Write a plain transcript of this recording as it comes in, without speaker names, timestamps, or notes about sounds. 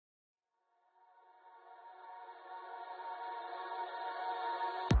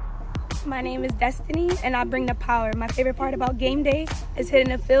My name is Destiny, and I bring the power. My favorite part about game day is hitting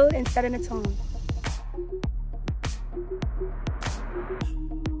the field and setting the tone.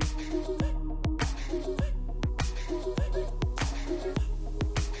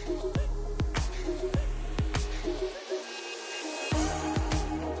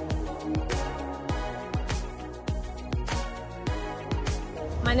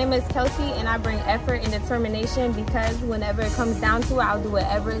 My name is Kelsey, and I bring effort and determination because whenever it comes down to it, I'll do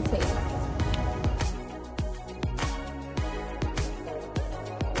whatever it takes.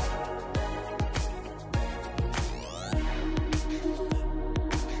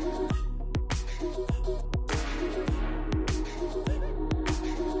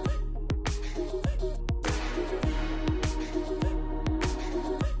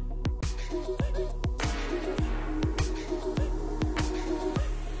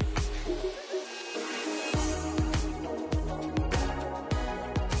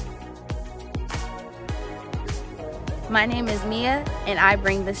 My name is Mia, and I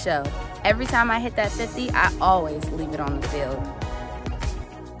bring the show. Every time I hit that 50, I always leave it on the field.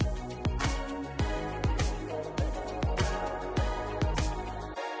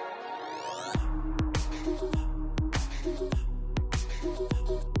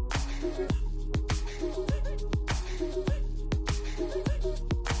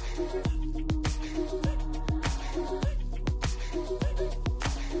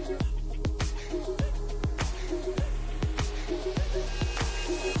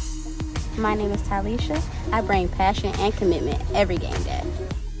 My name is Talisha. I bring passion and commitment every game day.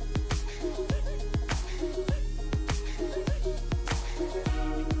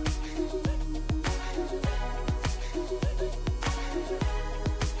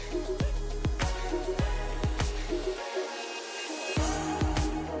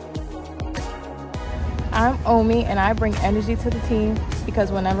 I'm Omi, and I bring energy to the team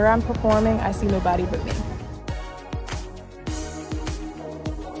because whenever I'm performing, I see nobody but me.